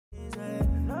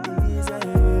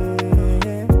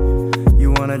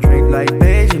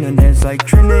like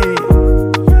Trinity.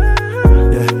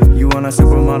 Yeah, you want a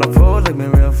supermodel pose like my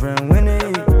real friend Winnie.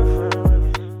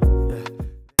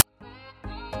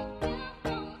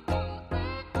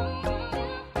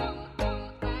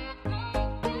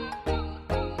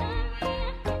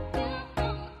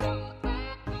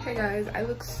 Hey guys, I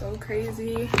look so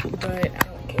crazy, but I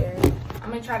don't care. I'm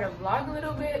gonna try to vlog a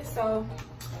little bit. So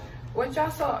what y'all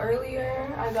saw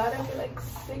earlier, I got up at like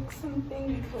 6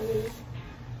 something because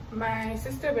my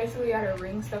sister basically had a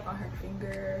ring stuck on her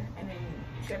finger and then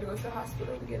she had to go to the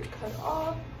hospital to get it cut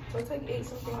off. So it's like 8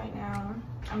 something right now.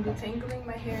 I'm detangling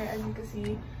my hair, as you can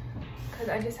see, because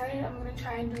I decided I'm gonna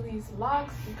try and do these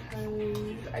locks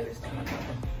because I just don't want to.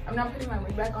 I'm not putting my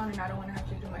wig back on and I don't want to have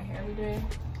to do my hair every day,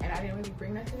 and I didn't really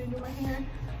bring nothing to do my hair.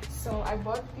 So I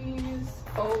bought these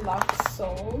faux locks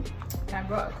sold, and I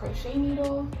brought a crochet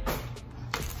needle,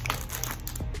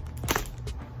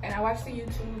 and I watched the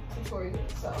YouTube tutorial,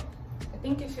 so I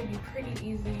think it should be pretty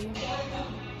easy.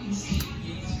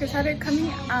 Here's how they're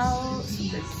coming out.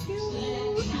 Super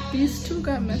cute. These two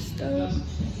got messed up.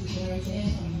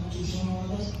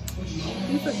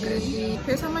 These look good.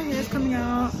 Here's how my hair is coming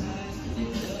out,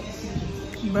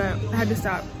 but I had to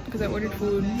stop because I ordered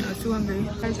food. I was too hungry.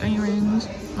 Guys, onion rings,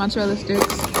 mozzarella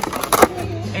sticks,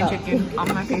 and chicken, all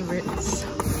my favorites.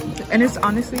 And it's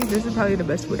honestly, this is probably the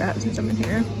best food I have since I'm in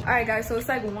here. All right guys, so it's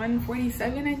like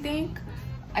 1:47 I think.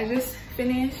 I just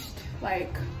finished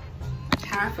like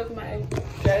half of my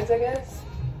dreads, I guess.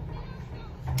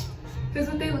 This is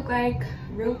what they look like.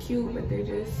 Real cute, but they're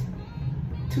just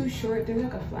too short. They're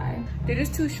like a fly. They're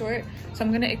just too short, so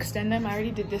I'm gonna extend them. I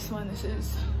already did this one. This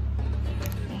is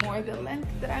more the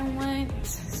length that I want.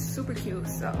 Super cute.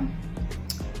 So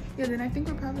yeah, then I think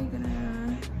we're probably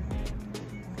gonna,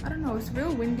 I don't know, it's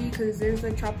real windy because there's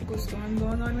like tropical storm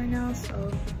going on right now.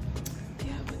 So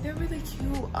yeah, but they're really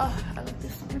cute. Oh, I like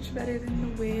this so much better than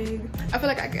the wig. I feel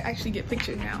like I could actually get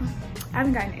pictures now. I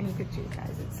haven't gotten any pictures,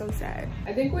 guys. It's so sad.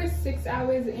 I think we're 6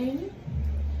 hours in,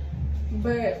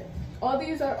 but all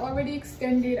these are already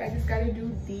extended. I just gotta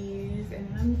do these and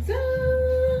I'm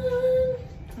done.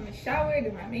 I'm gonna shower,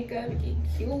 do my makeup, get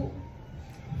cute,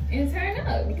 and turn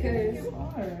up because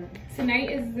tonight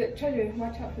is the treasure.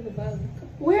 Watch out for the bug.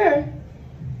 Where?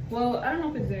 Well, I don't know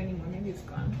if it's there anymore. Maybe it's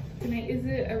gone. Tonight is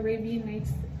the Arabian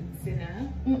Nights dinner.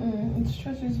 It's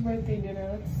Treasure's birthday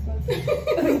dinner.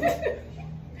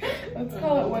 Let's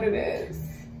call it what it is.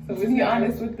 So let's be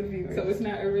honest with the viewers. So it's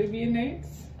not Arabian Nights?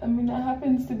 I mean, that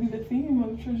happens to be the theme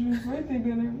of Treasure's birthday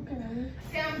dinner.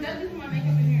 Yeah, I'm done doing my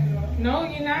makeup in here, though. No,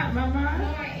 you're not, Mama. No,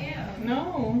 I am.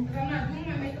 No. Because I'm not doing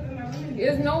my makeup in my room.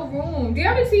 There's no room. Do you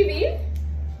have a TV?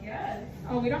 Yes.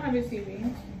 Oh, we don't have a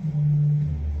TV.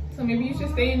 So maybe you should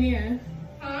stay in there.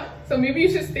 Huh? So maybe you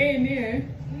should stay in there.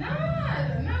 No,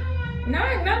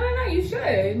 You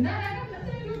should. No, I got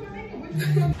nothing to do with my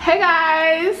makeup. Hey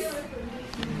guys.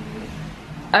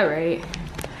 All right.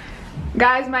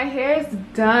 Guys, my hair is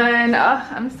done. Oh,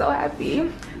 I'm so happy.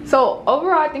 So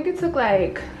overall, I think it took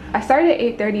like, I started at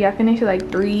 8:30. I finished at like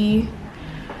 3.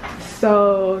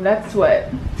 So that's what,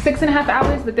 6.5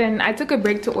 hours. But then I took a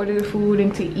break to order the food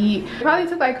and to eat. It probably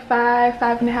took like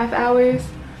 5.5 hours.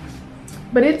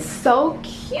 But it's so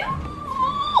cute.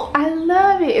 I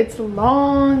love it. It's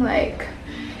long, like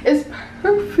it's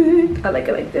perfect. I like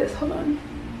it like this. Hold on.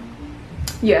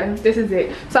 Yeah, this is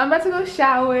it. So I'm about to go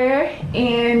shower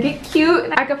and get cute.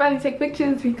 I can finally take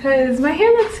pictures because my hair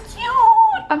looks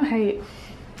cute. I'm hyped.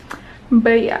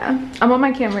 But yeah, I'm on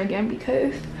my camera again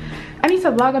because I need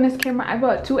to vlog on this camera. I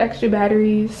bought 2 extra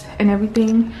batteries and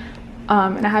everything.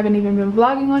 And I haven't even been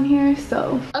vlogging on here,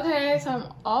 so. Okay, so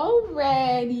I'm all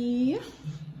ready.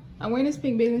 I'm wearing this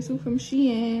pink bathing suit from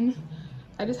Shein.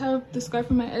 I just have the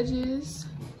scarf on my edges.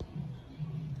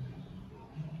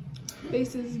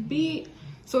 Face is beat.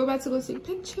 So we're about to go take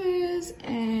pictures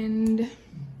and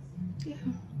yeah.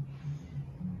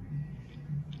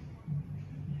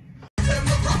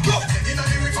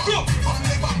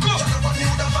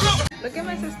 Look at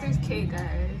my sister's cake,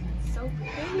 guys. It's so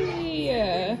pretty.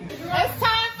 It's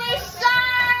time for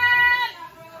shot!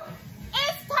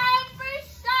 It's time for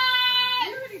shot!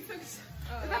 You already took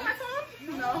shot. Is that my phone?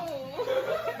 No.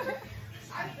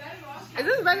 Is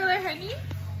this regular honey?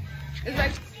 It's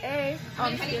like, hey.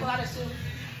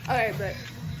 Alright, but.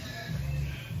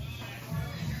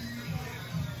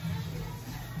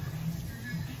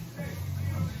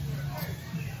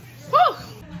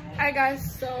 Alright guys,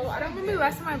 so I don't remember the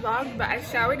last time I vlogged, but I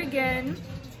showered again.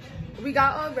 We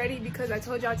got all ready because I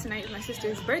told y'all tonight is my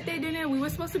sister's birthday dinner. We were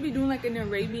supposed to be doing like an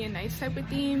Arabian Nights type of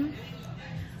theme,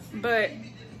 but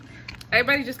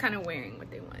everybody's just kind of wearing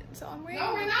what they want. So I'm wearing.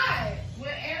 No, we're not. We're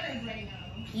Aaron's right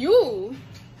now. You.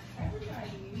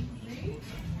 Everybody.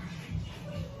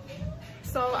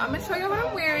 So I'm gonna show you what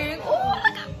I'm wearing. Oh,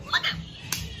 look at.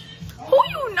 Who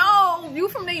you know? View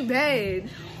from their bed.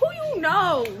 Who you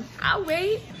know? I'll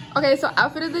wait. Okay, so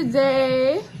outfit of the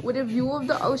day with a view of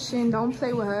the ocean. Don't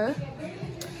play with her.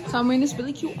 So I'm wearing this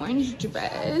really cute orange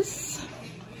dress.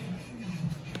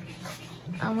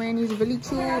 I'm wearing these really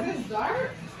cute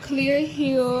clear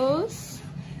heels.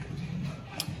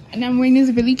 And I'm wearing this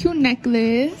really cute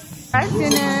necklace. At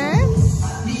dinner.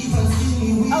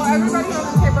 Oh, everybody on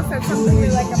the table said something they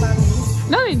like about me.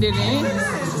 No, they didn't.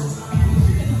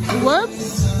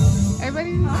 Whoops.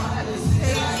 Everybody's at the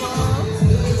table.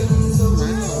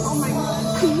 Oh my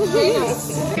god.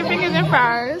 Chicken fingers and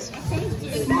fries.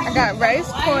 I got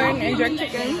rice, corn, and jerk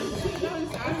chicken.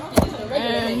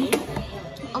 And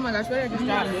oh my gosh, what did I just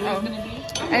got? Oh.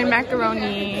 And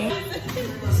macaroni.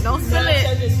 Don't spill it.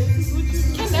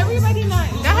 Can everybody not?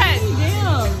 Go ahead.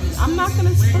 Damn, I'm not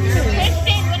gonna spill it.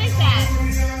 What is that?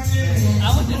 I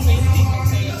was just saying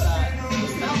potatoes.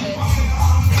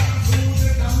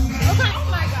 Okay. Oh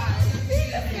my god.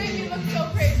 You look so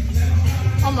pretty.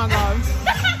 Oh my god.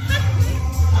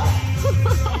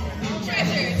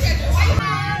 Treasure.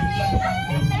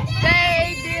 Hey,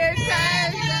 dear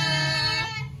cousin.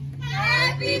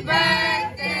 Happy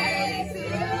birthday to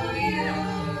you.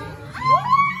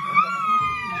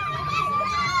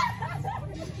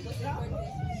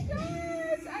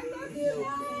 I love you.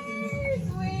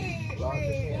 Wait.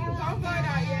 Don't go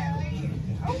out yet. Wait.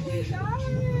 Oh my gosh.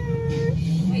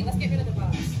 Hey, let's get rid of the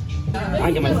box. I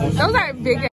get my phone. Those are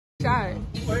big ass shots.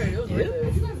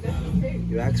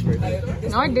 You asked for it.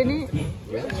 No, I didn't.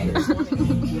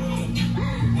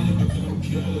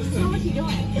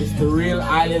 It's the real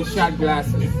island shot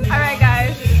glasses. Alright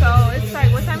guys, so it's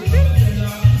like, what time is it?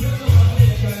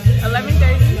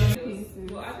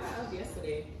 11:30. Well, I got up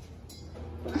yesterday.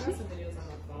 But I got some videos on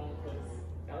my phone because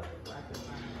that was before I could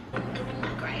find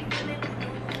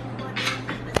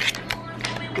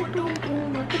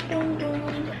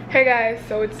Hey guys,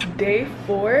 so it's day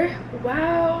 4.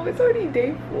 Wow, it's already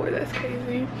day 4. That's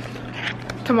crazy.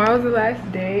 Tomorrow's the last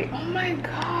day. Oh my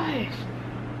gosh.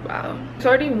 Wow. It's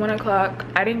already 1 o'clock.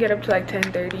 I didn't get up to like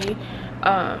 10:30.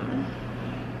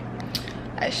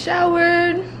 I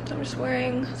showered. So I'm just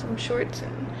wearing some shorts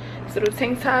and this little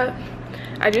tank top.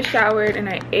 I just showered and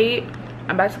I ate.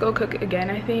 I'm about to go cook again,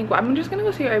 I think. Well, I'm just gonna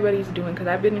go see what everybody's doing because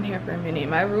I've been in here for a minute.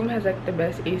 My room has like the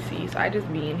best AC, so I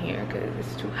just be in here because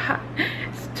it's too hot.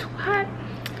 It's too hot.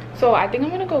 So I think I'm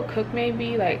gonna go cook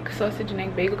maybe like sausage and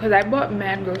egg bagel because I bought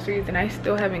mad groceries and I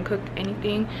still haven't cooked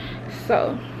anything.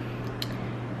 So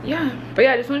yeah, but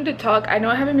yeah, I just wanted to talk. I know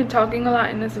I haven't been talking a lot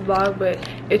in this vlog, but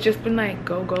it's just been like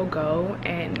go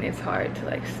and it's hard to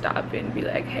like stop and be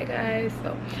like, hey guys.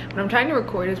 So but I'm trying to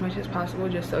record as much as possible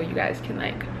just so you guys can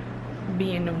like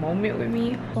be in the moment with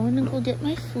me. I'm gonna go get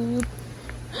my food.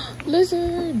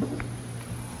 Lizard.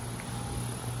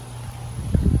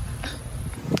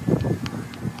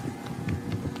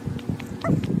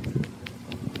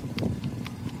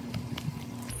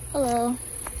 Hello.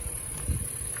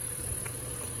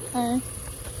 Hi.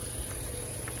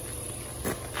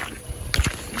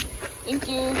 Thank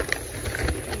you.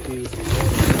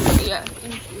 Yeah,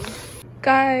 thank you.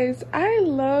 Guys, I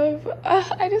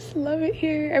just love it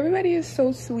here. Everybody is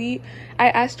so sweet. I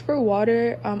asked for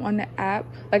water on the app.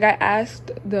 Like I asked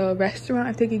the restaurant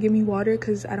if they could give me water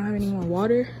because I don't have any more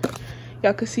water.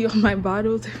 Y'all can see all my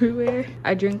bottles everywhere.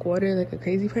 I drink water like a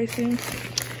crazy person.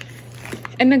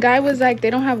 And the guy was like, they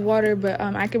don't have water, but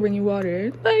I can bring you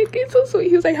water. Like, it's so sweet.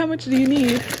 He was like, how much do you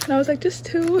need? And I was like, just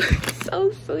 2.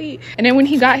 So sweet. And then when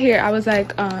he got here, I was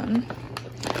like, I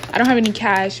don't have any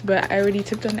cash, but I already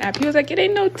tipped on the app. He was like, it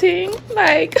ain't no ting.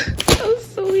 Like, so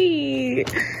sweet.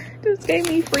 Just gave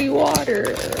me free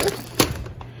water.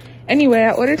 Anyway,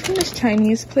 I ordered from this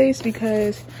Chinese place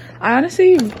because I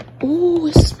honestly, ooh,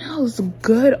 it smells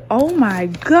good. Oh my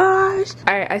gosh.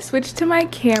 All right, I switched to my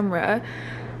camera.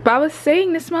 But I was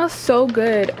saying this smells so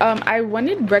good. I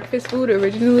wanted breakfast food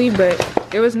originally, but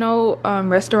there was no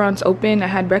restaurants open that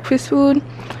had breakfast food.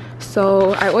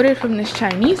 So I ordered from this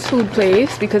Chinese food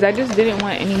place because I just didn't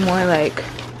want any more like,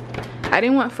 I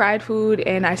didn't want fried food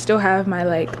and I still have my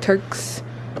like Turks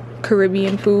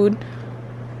Caribbean food.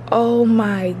 Oh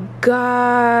my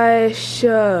gosh.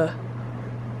 Yo.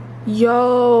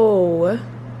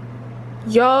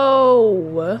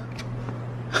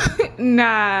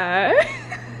 Nah.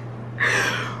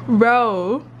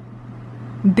 Bro,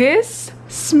 this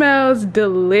smells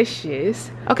delicious.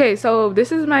 Okay, so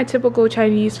this is my typical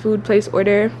Chinese food place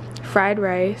order. Fried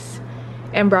rice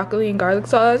and broccoli and garlic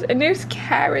sauce, and there's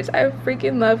carrots. I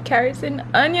freaking love carrots and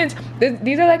onions.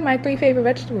 These are like my 3 favorite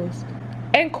vegetables.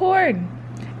 And corn.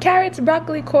 carrots,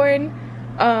 broccoli, corn,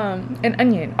 and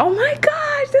onion. Oh my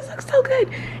gosh, this looks so good.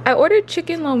 I ordered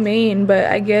chicken lo mein, but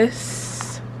I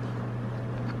guess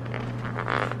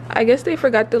they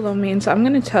forgot the lo mein, so I'm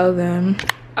gonna tell them.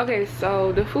 Okay,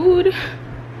 so the food,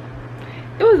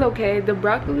 it was okay. The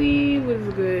broccoli was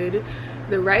good.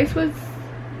 The rice was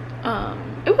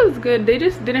it was good. They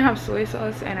just didn't have soy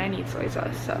sauce, and I need soy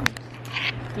sauce, so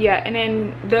yeah. And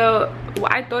then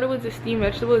I thought it was the steamed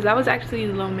vegetables. That was actually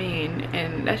lo mein,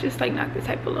 and that's just like not the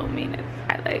type of lo mein that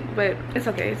I like, but it's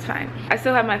okay, it's fine. I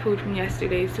still have my food from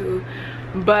yesterday too,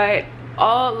 but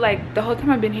all like the whole time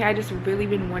I've been here, I just really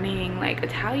been wanting like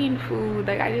Italian food.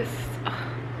 Like I just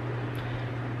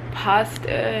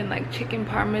pasta and like chicken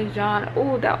parmesan.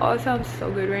 Oh, that all sounds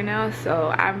so good right now. So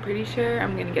I'm pretty sure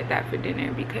I'm gonna get that for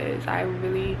dinner because I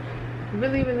really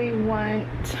want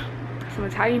some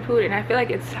Italian food, and I feel like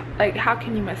it's like, how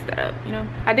can you mess that up, you know?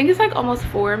 I think it's like almost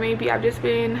 4 maybe. I've just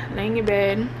been laying in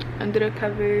bed under the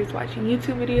covers watching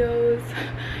YouTube videos,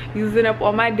 using up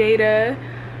all my data,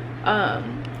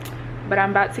 but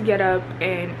I'm about to get up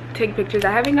and take pictures.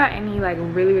 I haven't got any like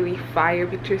really fire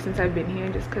pictures since I've been here,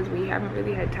 just because we haven't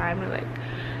really had time to like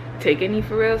take any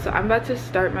for real. So I'm about to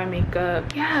start my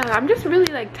makeup. Yeah, I'm just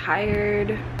really like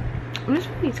tired. I'm just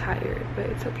really tired, but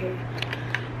it's okay.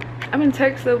 I'm in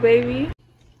Turks though, baby.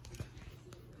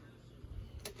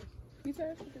 You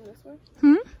try taking this way?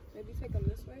 Maybe take them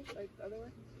this way, like the other way.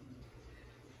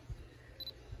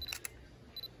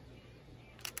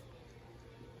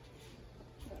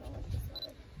 I don't like this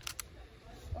side.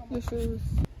 Oh, your shoes.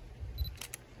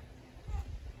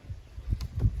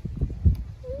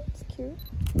 It's cute.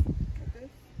 Like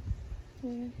this?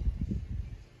 Yeah.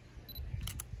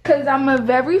 Cause I'm a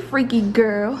very freaky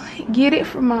girl. Get it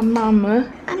from my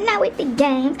mama. I'm not with the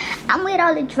games. I'm with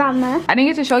all the drama. I didn't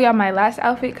get to show y'all my last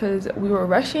outfit because we were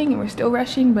rushing and we're still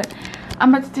rushing, but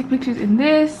I'm about to take pictures in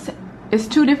this. It's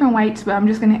 2 different whites, but I'm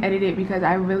just gonna edit it because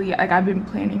I really like, I've been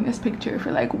planning this picture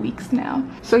for like weeks now.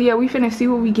 So yeah, we finna see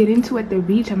what we get into at the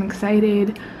beach. I'm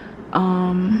excited.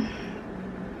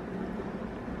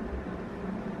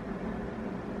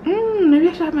 Maybe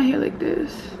I should have my hair like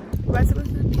this. We're about to go to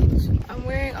the beach. I'm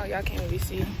wearing, oh y'all can't really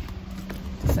see,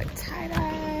 just like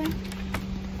tie-dye.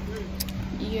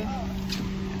 Yeah.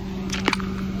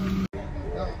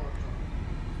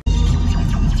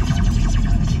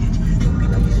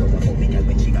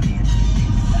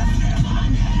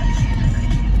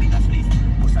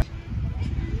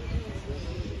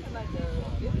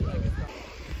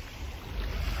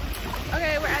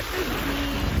 Okay, we're at the beach.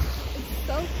 It's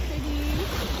so pretty.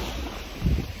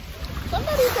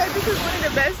 Somebody said this is one of the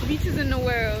best beaches in the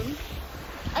world.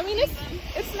 I mean, it's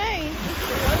nice. It's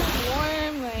so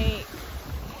warm, like,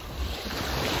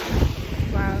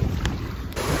 wow.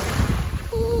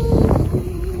 Ooh.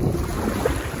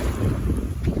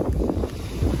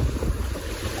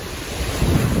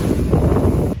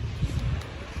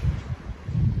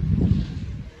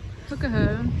 Look at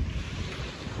her.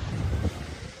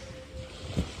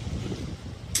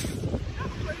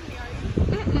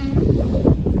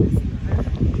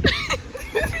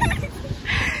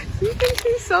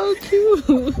 So cute.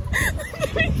 Me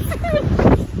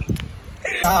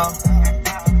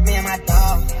and my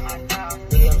dog.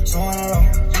 We have 2 in a row.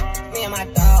 Me and my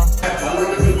dog.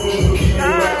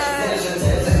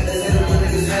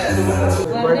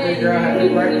 Birthday girl, happy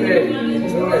birthday.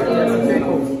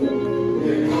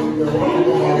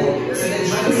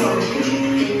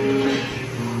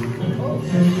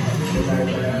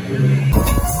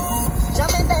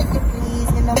 Jumping back to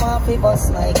please in the Murphy bus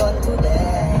my gun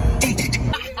today.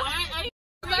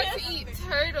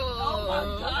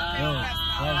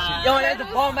 Yo, that's the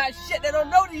bomb ass shit. They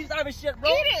don't know these type of shit, bro.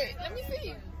 Eat it. Let me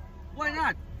see. Why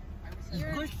not? It's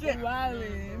good shit.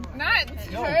 Not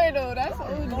turtle. That's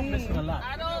OD. Missing a lot.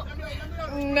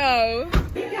 No.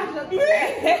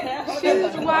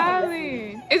 She's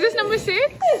wilding. Is this number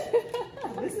 6?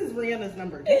 This is Rihanna's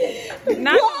number.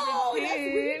 Not number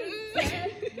 10.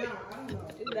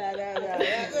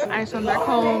 Alright, so I'm back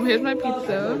home. Here's my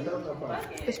pizza.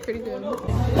 It's pretty good.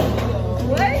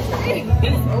 What?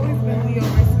 It's always been Leo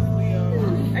versus Leo.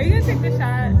 Are you gonna take the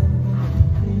shot?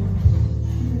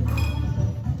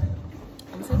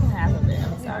 I'm taking half of it.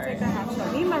 I'm sorry. Take a half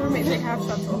shot. Me and my roommate take half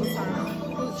shots all the time.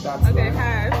 Okay,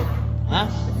 half. Huh?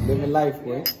 Living life,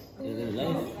 boy. Living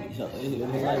life.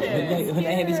 When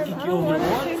I had this kick you over the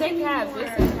wall. Take half.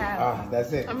 Let's take half. Ah,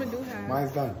 that's it. I'm gonna do half.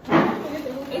 Mine's done.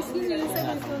 Excuse me, you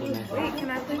said it's gonna be. Wait, can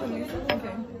I please with you?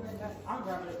 Okay.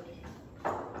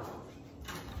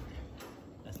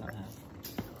 That's not half.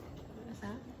 What's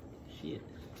that? Shit.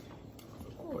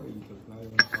 Or you just not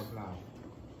even talk loud.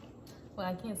 Well,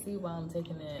 I can't see while I'm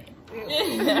taking it.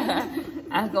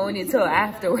 I'm going until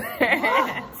afterwards.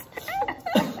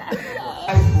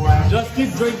 Just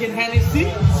keep drinking Hennessy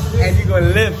and you're gonna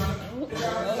live.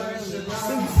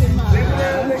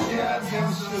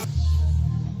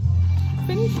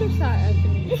 Finish your shot,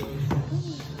 Anthony.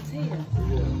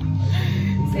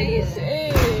 Taiya.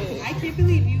 I can't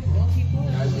believe you old people.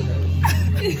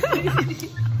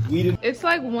 It's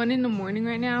like 1 in the morning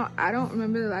right now. I don't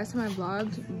remember the last time I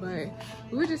vlogged, but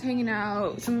we were just hanging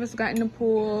out. Some of us got in the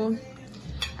pool.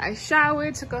 I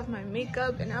showered, took off my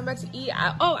makeup, and I'm about to eat.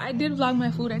 I did vlog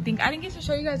my food, I think. I didn't get to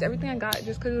show you guys everything I got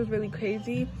just because it was really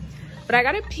crazy. But I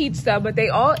got a pizza, but they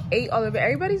all ate all of it.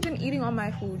 Everybody's been eating all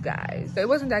my food, guys. It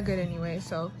wasn't that good anyway,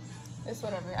 so it's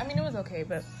whatever. I mean, it was okay,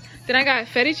 but then I got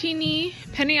fettuccine,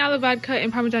 penne alla vodka,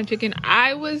 and Parmesan chicken.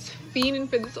 I was fiending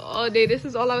for this all day. This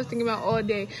is all I was thinking about all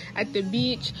day. At the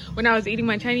beach, when I was eating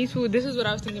my Chinese food, this is what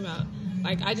I was thinking about.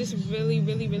 Like, I just really,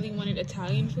 really, really wanted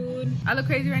Italian food. I look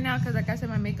crazy right now because, like I said,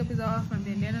 my makeup is off, my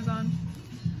bandana's on.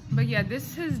 But yeah,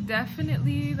 this has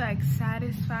definitely, like,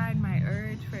 satisfied my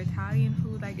urge for Italian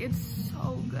food. Like, it's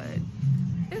so good.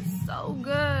 It's so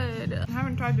good. I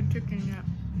haven't tried the chicken yet.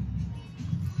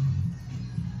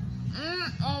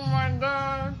 Oh my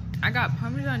god. I got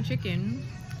Parmesan chicken,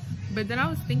 but then I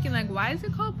was thinking, like, why is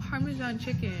it called Parmesan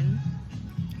chicken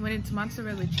when it's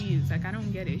mozzarella cheese? Like, I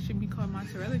don't get it. It should be called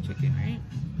mozzarella chicken, right?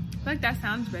 I feel like that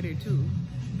sounds better too,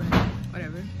 but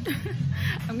whatever.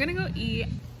 I'm gonna go eat.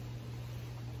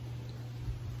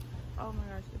 Oh my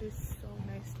gosh, it is so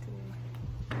nice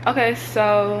today. Okay,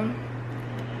 so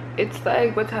it's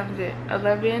like, what time is it?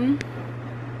 11.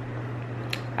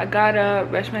 I got up,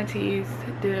 brushed my teeth,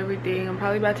 did everything. I'm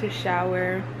probably about to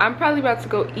shower. I'm probably about to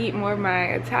go eat more of my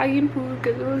Italian food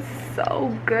because it was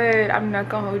so good. I'm not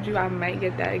gonna hold you, I might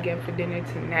get that again for dinner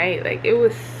tonight. Like, it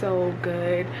was so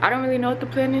good. I don't really know what the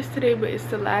plan is today, but it's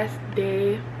the last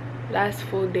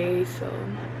full day, so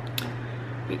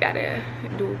we gotta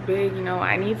do it big, you know.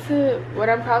 I need to, what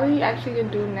I'm probably actually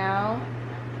gonna do now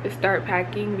is start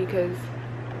packing because,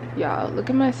 y'all, look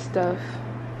at my stuff.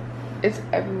 It's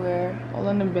everywhere, all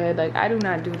on the bed. Like, I do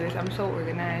not do this. I'm so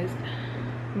organized,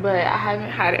 but I haven't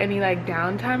had any like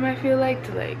downtime, I feel like,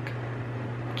 to like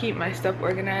keep my stuff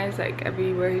organized. Like,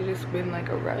 everywhere has just been like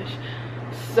a rush.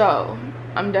 So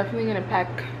I'm definitely gonna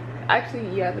pack.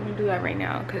 Actually, yeah, let me do that right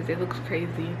now because it looks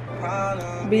crazy.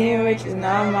 Being rich is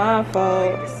not my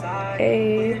fault.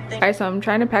 Hey. Alright, so I'm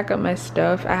trying to pack up my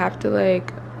stuff. I have to,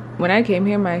 like, when I came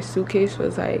here, my suitcase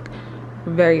was like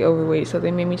very overweight, so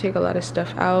they made me take a lot of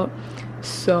stuff out.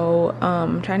 So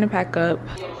I'm trying to pack up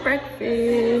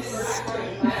breakfast.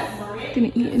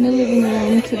 Gonna eat in the living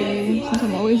room today since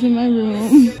I'm always in my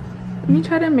room. Let me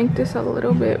try to make this a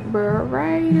little bit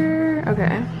brighter.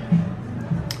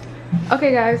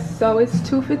 Okay guys, so it's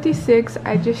 2:56.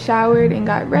 I just showered and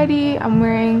got ready. I'm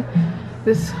wearing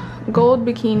this gold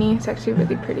bikini. It's actually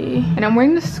really pretty, and I'm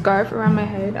wearing the scarf around my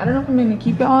head. I don't know if I'm gonna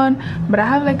keep it on, but I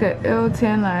have like a ill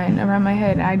tan line around my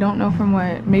head. I don't know from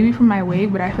what, maybe from my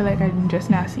wig, but I feel like I'm just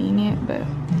now seeing it. But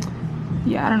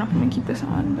yeah, I don't know if I'm gonna keep this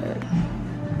on. But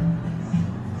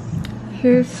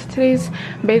here's today's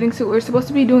bathing suit. We're supposed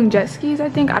to be doing jet skis, I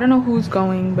think. I don't know who's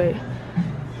going, but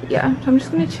yeah, so I'm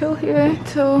just gonna chill here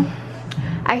till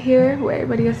I hear what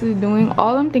everybody else is doing.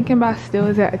 All I'm thinking about still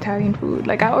is that Italian food.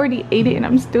 Like, I already ate it and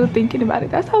I'm still thinking about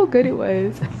it. That's how good it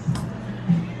was.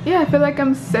 Yeah, I feel like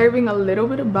I'm serving a little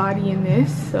bit of body in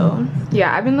this. So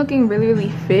yeah, I've been looking really, really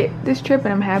fit this trip,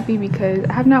 and I'm happy because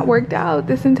I have not worked out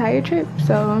this entire trip.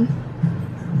 So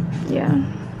yeah.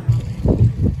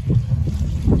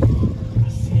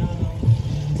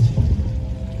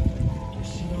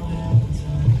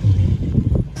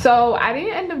 So I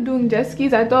didn't end up doing jet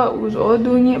skis. I thought we was all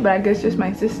doing it, but I guess just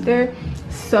my sister.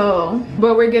 So,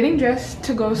 but we're getting dressed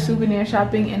to go souvenir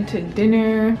shopping and to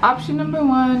dinner. Option number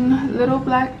 1, little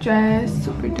black dress,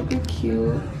 super duper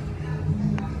cute.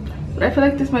 But I feel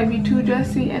like this might be too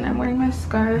dressy, and I'm wearing my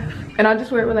scarf. And I'll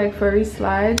just wear it with like furry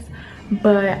slides,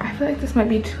 but I feel like this might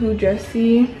be too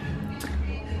dressy.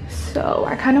 So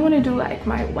I kind of want to do like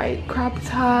my white crop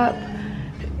top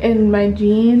and my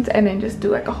jeans, and then just do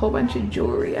like a whole bunch of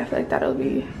jewelry. I feel like that'll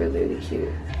be really, really cute.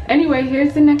 Anyway,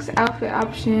 here's the next outfit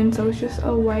option. So it's just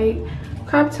a white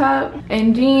crop top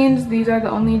and jeans. These are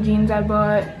the only jeans I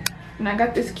bought, and I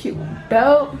got this cute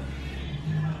belt.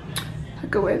 I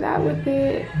could wear that with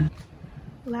it.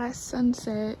 Last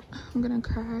sunset. I'm gonna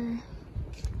cry.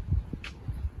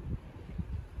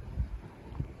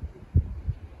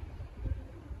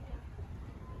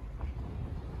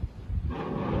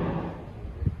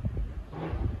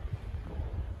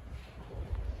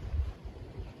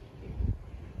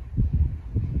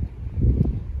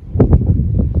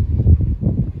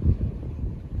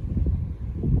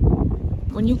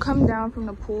 when you come down from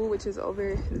the pool, which is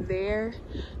over there,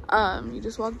 you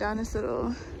just walk down this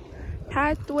little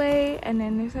pathway, and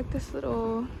then there's like this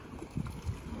little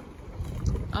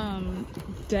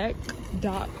deck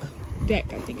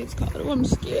I think it's called. Oh, I'm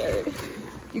scared.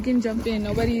 You can jump in.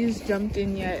 Nobody's jumped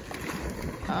in yet.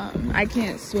 I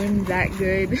can't swim that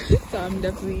good, so I'm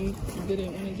definitely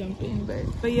didn't want to jump in,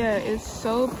 but yeah, it's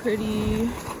so pretty.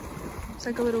 It's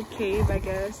like a little cave, I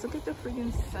guess. Look at the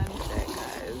freaking sunset,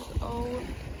 guys. Oh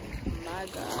my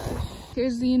gosh.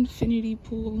 Here's the infinity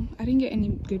pool. I didn't get any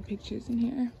good pictures in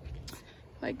here.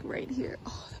 Like right here.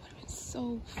 Oh, that would have been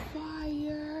so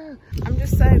fire. I'm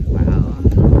just like, wow,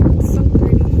 it's so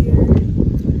pretty here.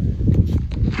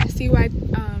 I see why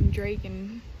Drake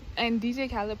and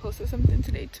DJ Khaled posted something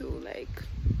today too. Like,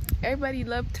 everybody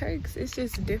loved Turks. It's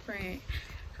just different.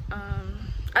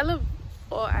 I love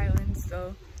all islands,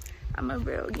 so I'm a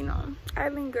real, you know,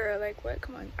 island girl. Like, what?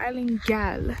 Come on, island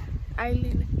gal,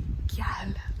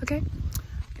 okay?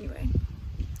 Anyway,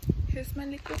 here's my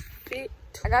little fit.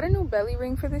 I got a new belly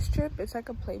ring for this trip. It's like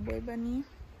a Playboy bunny.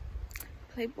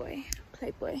 Playboy.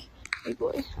 I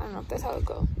don't know if that's how it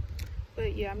goes,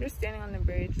 but yeah, I'm just standing on the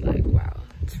bridge like, wow,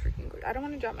 it's freaking good. I don't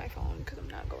want to drop my phone because I'm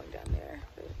not going down there,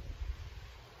 but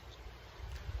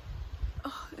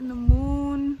oh, in the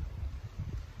moon,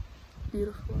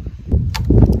 beautiful.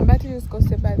 I'm about to just go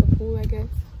sit by the pool, I guess.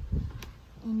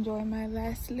 Enjoy my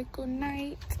last little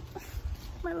night,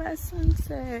 my last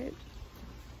sunset.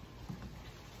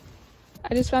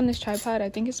 I just found this tripod. I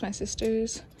think it's my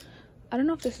sister's. I don't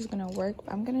know if this is gonna work,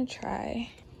 but I'm gonna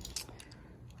try.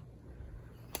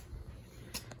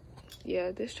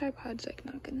 Yeah, this tripod's like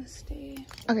not gonna stay.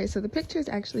 Okay, so the pictures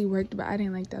actually worked, but I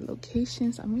didn't like that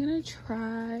location, so I'm gonna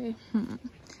try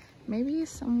maybe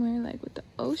somewhere like with the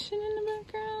ocean in the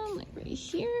background, like right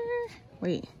here.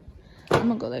 Wait, I'm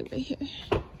gonna go like right here.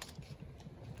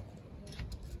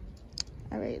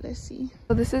 All right, let's see.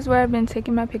 So this is where I've been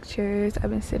taking my pictures.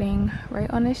 I've been sitting right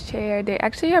on this chair. They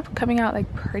actually are coming out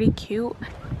like pretty cute.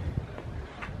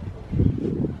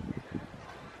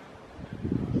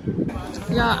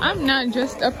 Y'all, I'm not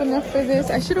dressed up enough for this.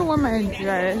 I should have worn my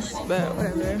dress, but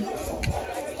whatever.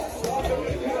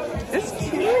 It's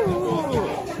cute.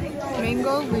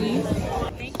 Mango leaf.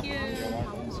 Thank you.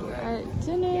 So we're at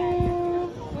dinner.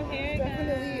 We're here,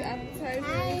 Definitely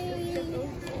appetizing.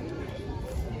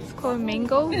 It's called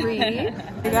Mango Reef.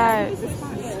 We got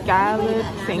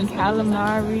scallops and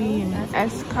calamari and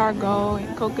escargot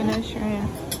and coconut shrimp.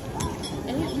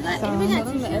 We got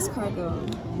the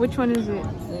escargot. Which one is it?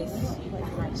 This.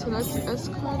 So that's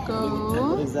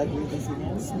escargot. What exactly is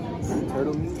this?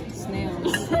 Turtle meat?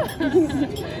 Snails.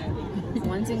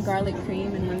 One's in garlic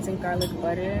cream and one's in garlic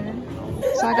butter.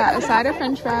 So I got a side of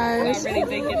french fries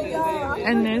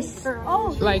and this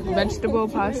like vegetable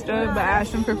pasta, but I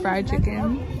asked them for fried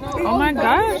chicken. Oh my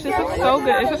gosh, this looks so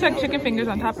good. It's just like chicken fingers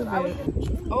on top of it.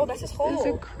 Oh, that's his hole. It's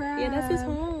a crab. Yeah, that's his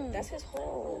hole. That's his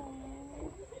hole.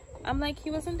 I'm like, he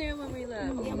wasn't there when we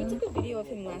left. Yeah, we took a video of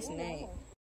him last night.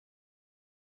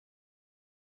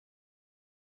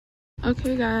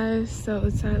 Okay guys, so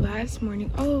it's our last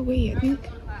morning. Oh wait, I think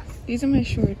these are my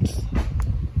shorts.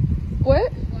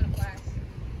 What?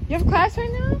 You have class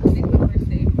right now?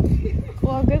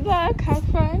 Well, good luck, have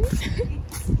fun.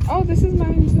 Oh, this is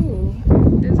mine too.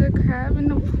 There's a crab in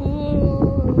the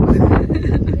pool.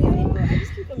 I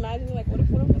just keep imagining like, what if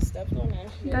one of the steps on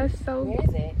that shit? That's so. Where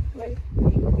is it? Like,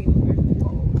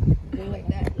 like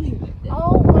that.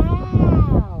 Oh,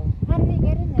 wow. How did they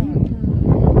get in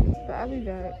there? but I'll be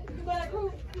back.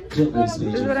 This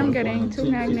is what I'm getting: 2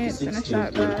 magnets and a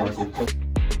shot glass.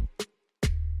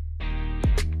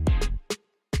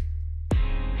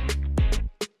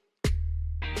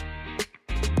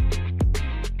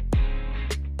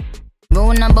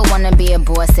 Rule number 1 to be a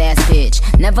boss ass bitch.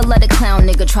 Never let a clown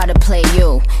nigga try to play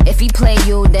you. If he play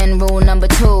you, then rule number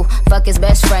 2, fuck his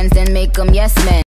best friends, then make them yes men.